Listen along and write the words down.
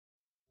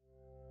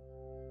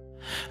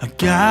I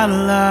got a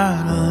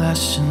lot of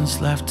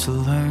lessons left to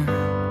learn,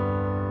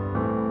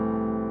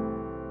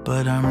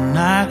 but I'm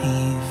not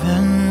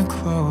even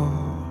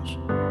close.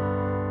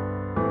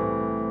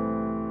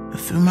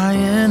 Through my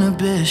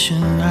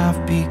inhibition,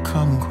 I've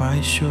become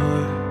quite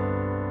sure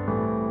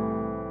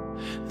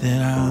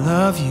that I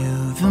love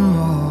you the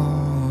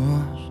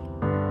most.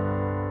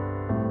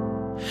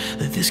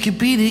 That this could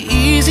be the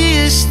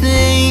easiest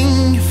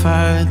thing if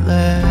I'd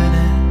let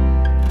it,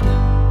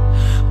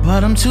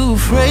 but I'm too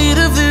afraid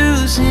of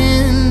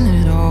losing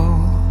it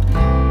all.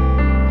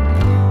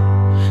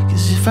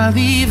 Cause if I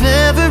leave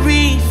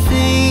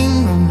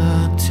everything on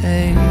the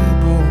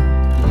table,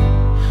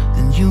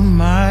 then you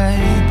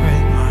might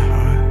break my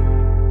heart.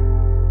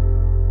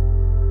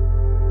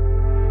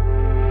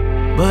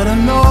 But I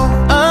know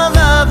a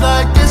love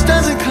like this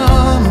doesn't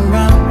come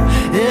around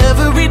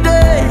every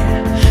day,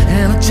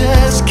 and I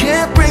just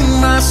can't bring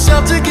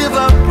myself to give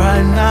up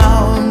right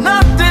now.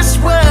 Not this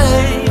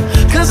way,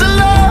 cause I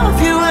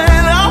love you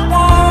and I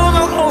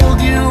wanna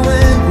hold you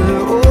when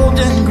we're old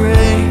and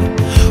gray.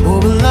 Oh,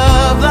 a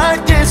love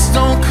like this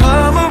don't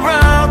come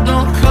around,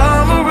 don't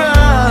come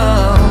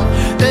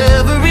around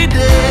every day.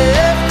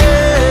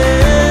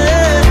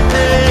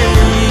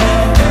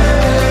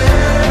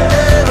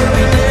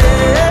 Every day.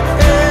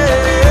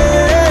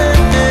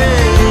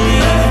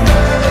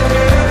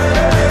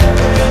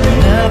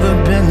 Never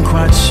been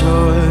quite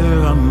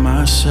sure of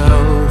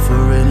myself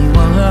or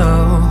anyone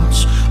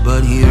else,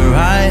 but here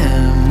I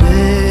am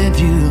with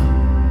you.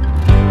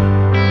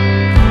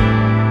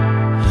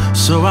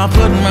 So I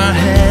put my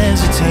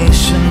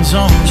hesitations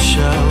on the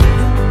shelf,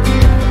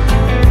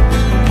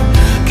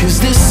 cause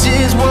this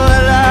is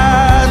what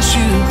I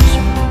choose.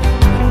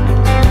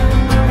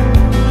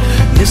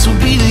 This will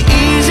be the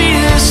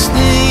easiest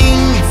thing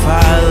if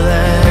I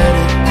let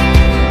it,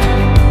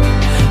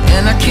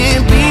 and I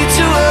can't be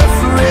too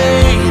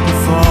afraid to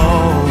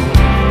fall.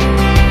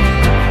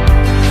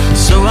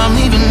 So I'm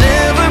leaving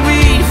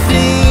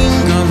everything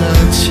on the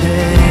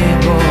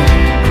table.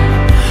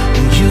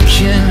 You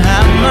can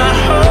have my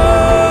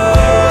heart.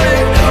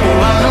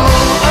 Oh, I know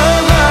a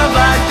love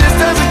like this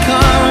doesn't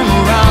come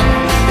around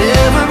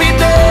every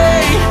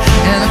day,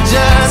 and I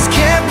just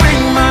can't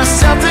bring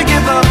myself to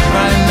give up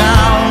right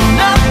now.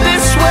 Not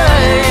this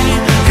way,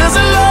 cause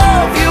I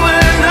love you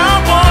and I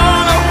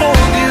wanna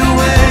hold you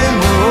when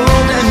we're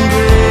old and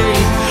gray.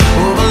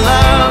 Oh, a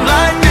love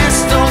like this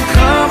don't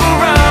come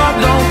around,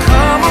 don't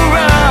come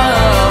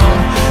around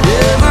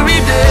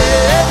every day.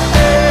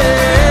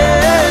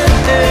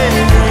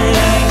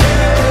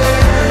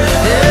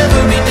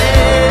 Every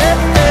day.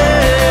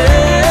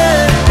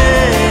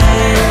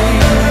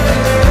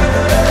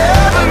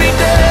 Every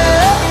day.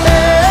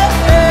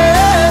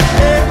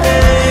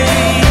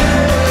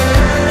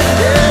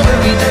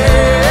 Every day.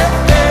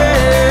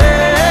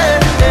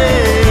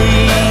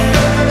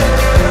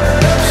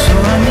 So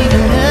I'm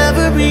leaving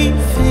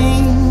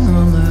everything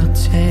on the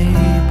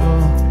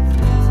table,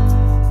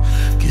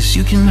 cause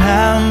you can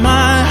have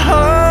my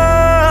heart.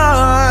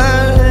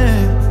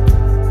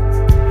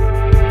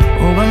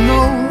 Oh, I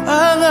know a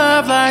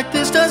love like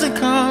this doesn't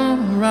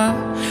come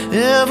around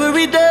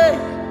every day,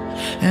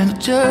 and I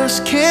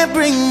just can't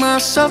bring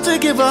myself to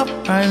give up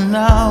right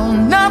now.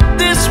 Not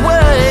this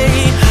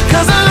way,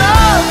 cause I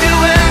love you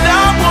and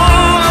I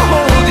wanna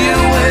hold you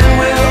when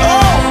we're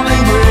old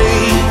and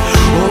gray.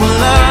 Oh, a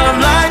love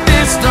like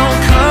this don't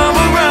come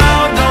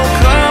around, don't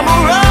come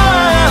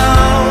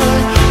around.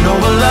 No,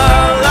 a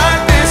love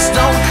like this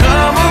don't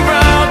come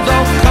around,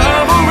 don't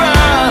come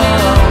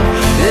around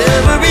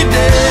every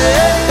day.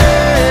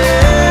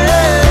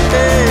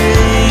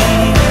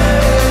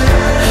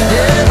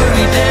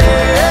 Every day.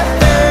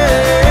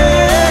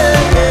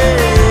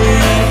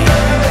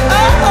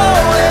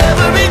 Oh,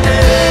 every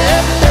day.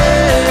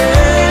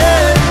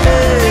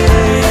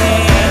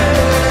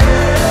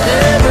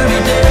 Every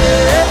day.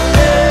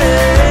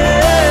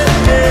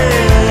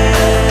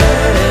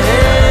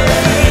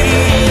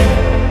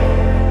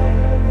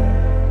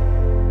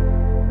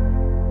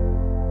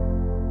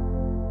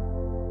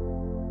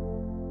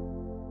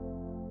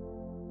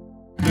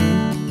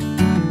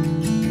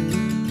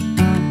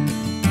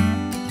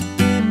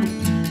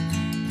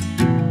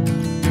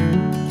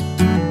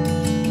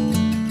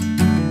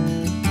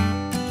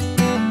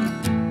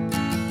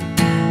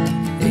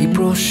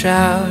 April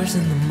showers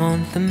in the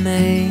month of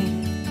May.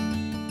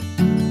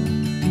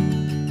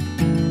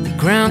 The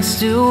ground's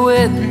still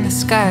wet and the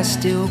sky's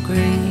still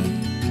gray,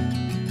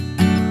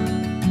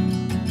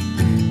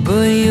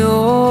 but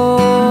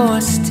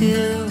you're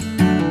still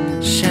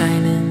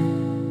shining.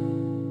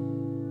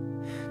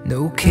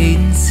 No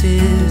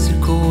cadences or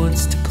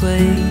chords to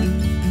play,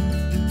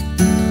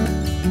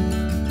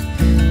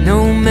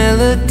 no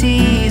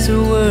melodies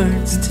or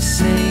words to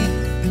say,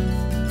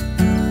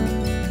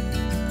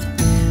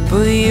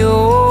 but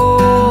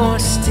you're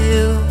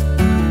still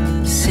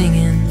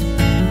singing,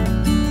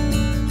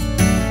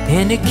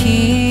 and it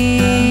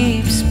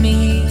keeps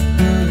me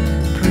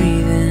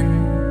breathing.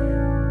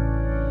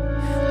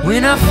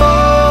 When I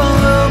fall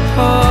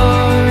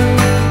apart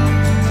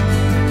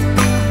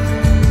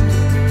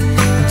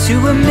into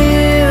into a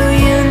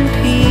million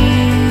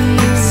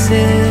pieces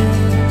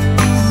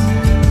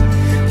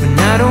when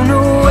I don't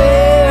know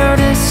where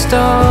to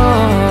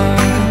start.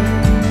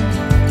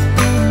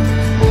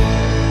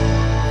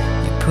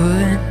 You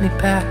put me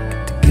back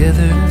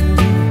together.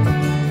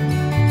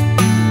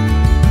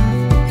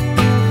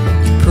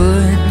 You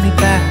put me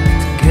back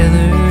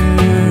together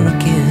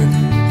again.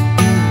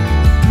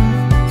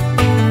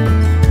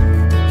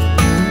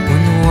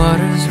 When the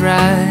waters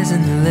rise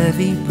and the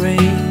levee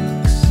breaks,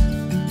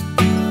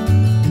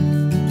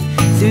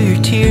 through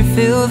your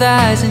tear-filled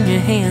eyes and your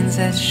hands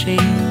that shake,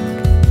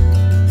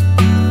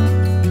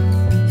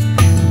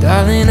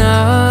 darling,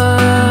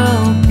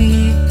 I'll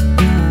be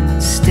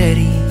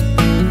steady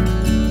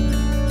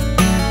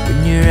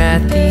when you're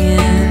at the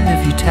end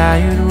of your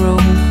tired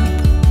rope,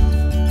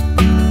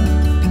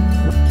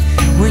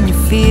 when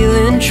you're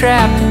feeling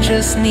trapped and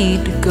just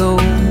need to go.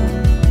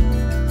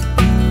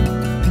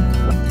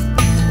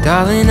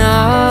 Darling,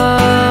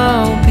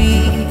 I'll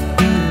be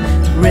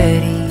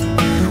ready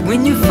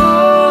when you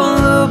fall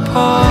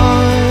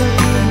apart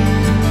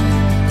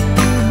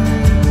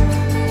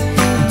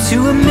into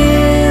a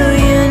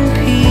million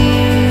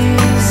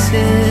pieces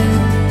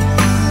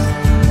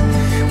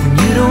when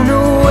you don't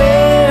know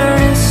where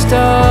to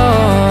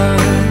start.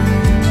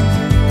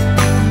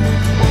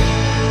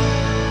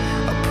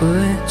 I'll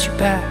put you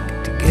back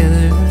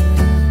together.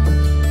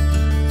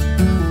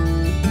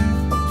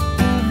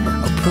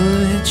 I'll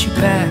put you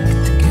back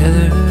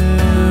together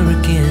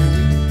again.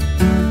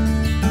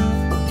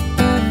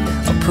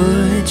 I'll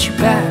put you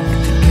back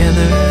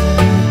together.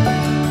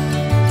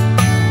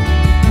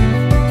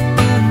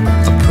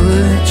 I'll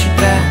put you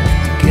back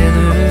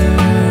together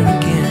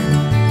again.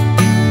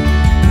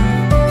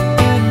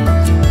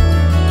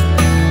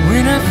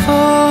 When I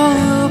fall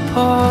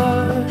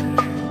apart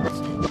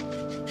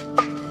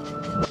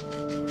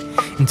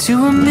into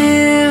a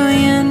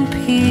million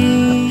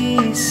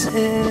pieces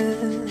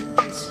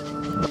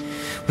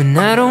when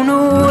I don't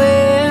know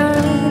where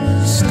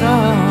to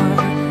start,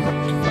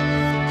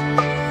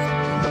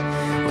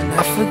 when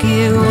I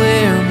forget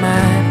where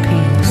my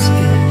peace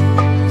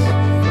is,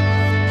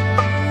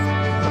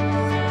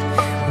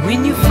 when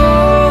you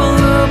fall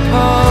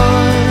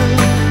apart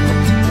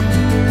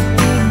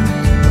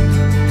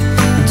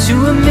into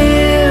a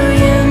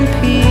million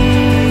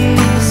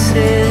pieces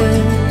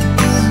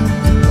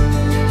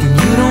when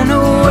you don't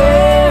know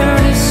where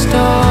to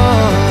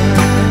start.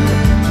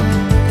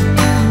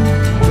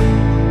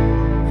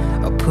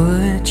 I'll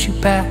put you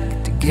back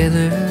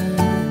together.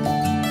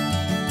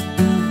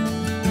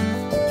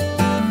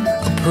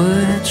 I'll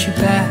put you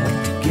back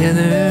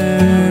together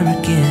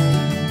again.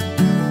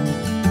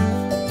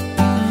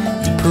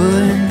 You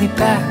put me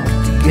back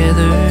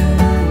together.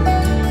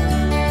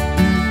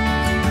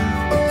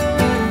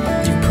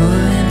 You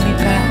put me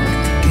back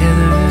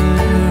together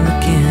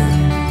again.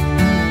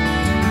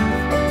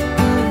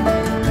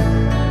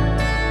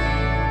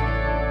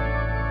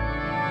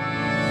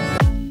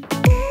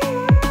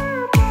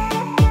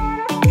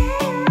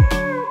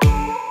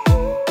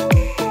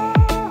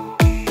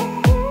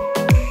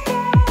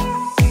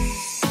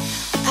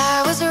 I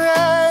was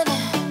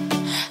running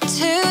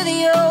to the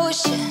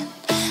ocean.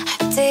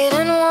 I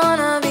didn't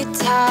wanna be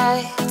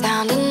tied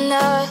down to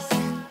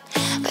nothing.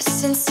 But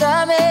since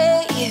I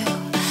met you,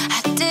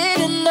 I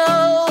didn't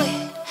know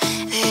it,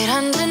 that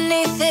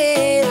underneath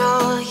it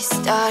all you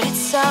started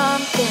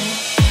something.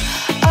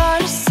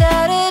 On a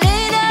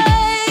Saturday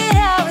night,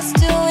 I was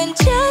doing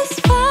just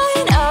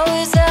fine. I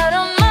was out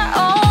on my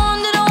own,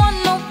 didn't want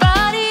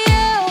nobody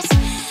else.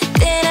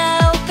 Then I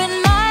opened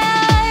my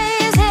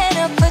eyes and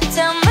I put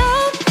down my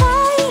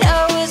pride.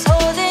 I was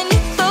holding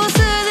you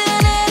closer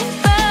than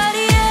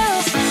anybody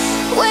else.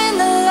 When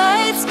the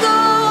lights go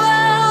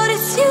out,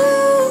 it's you,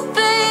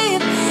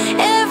 babe.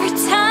 Every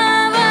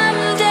time I'm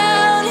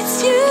down, it's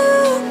you,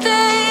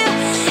 babe.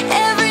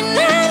 Every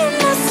night in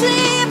my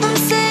sleep, I'm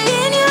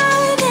saying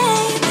your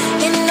name.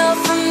 You know,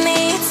 for me,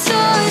 it's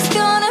always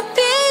gonna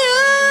be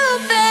you,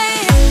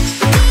 babe.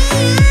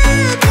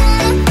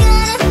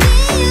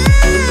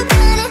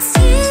 It's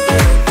you,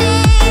 babe. It's you,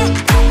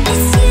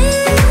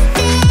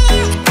 babe.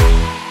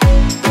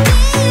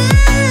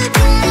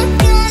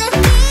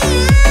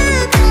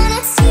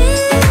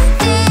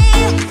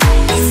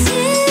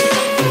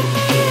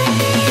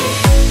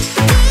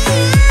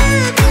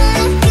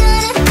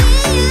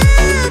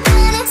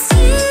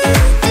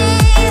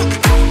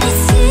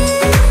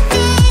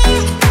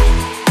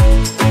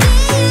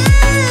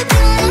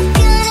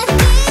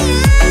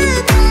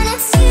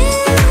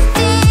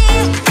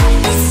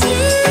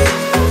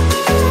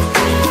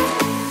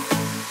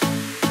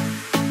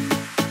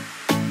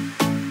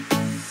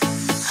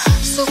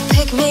 So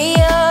pick me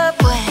up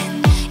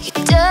when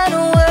you're done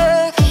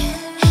working.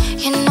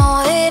 You know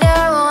that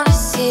I wanna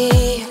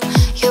see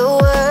you're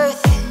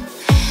worth it.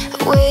 The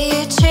way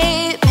you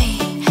treat me,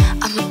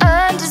 I'm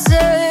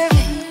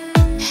undeserving.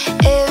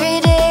 Every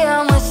day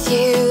I'm with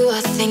you,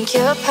 I think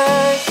you're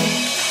perfect.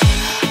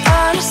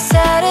 On a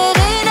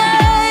Saturday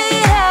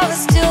night, I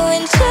was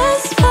doing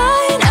just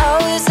fine. I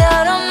was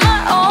out on my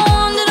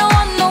own, didn't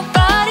want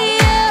nobody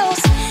else.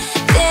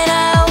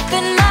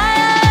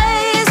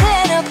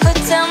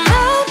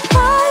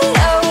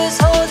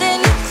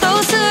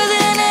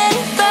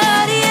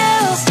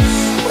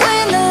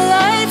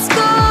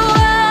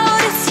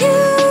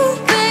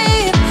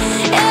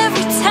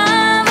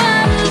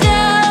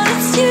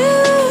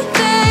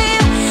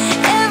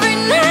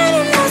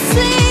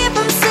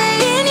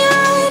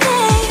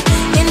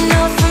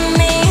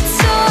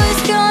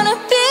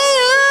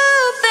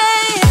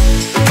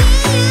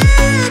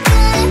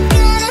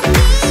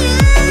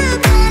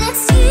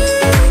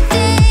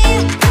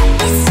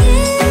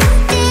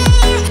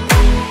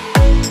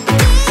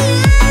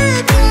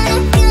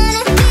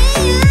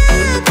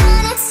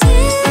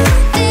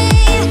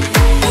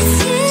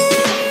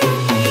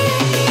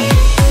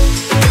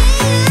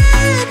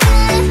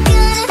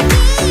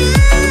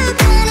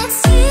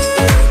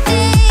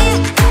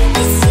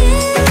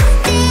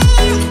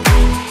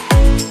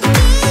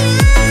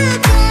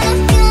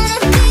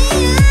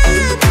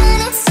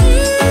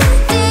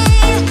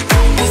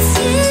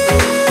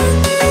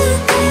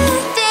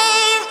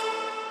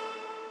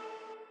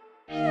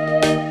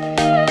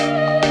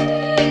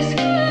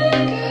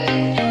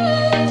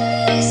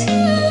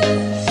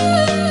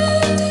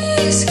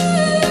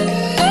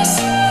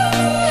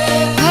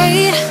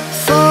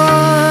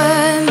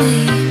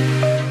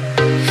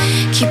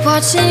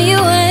 watching you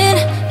when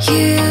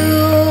you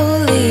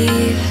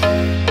leave.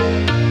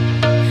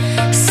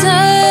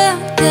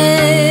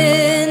 Something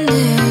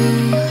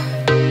new.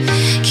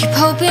 Keep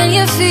hoping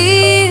you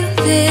feel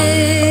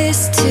this.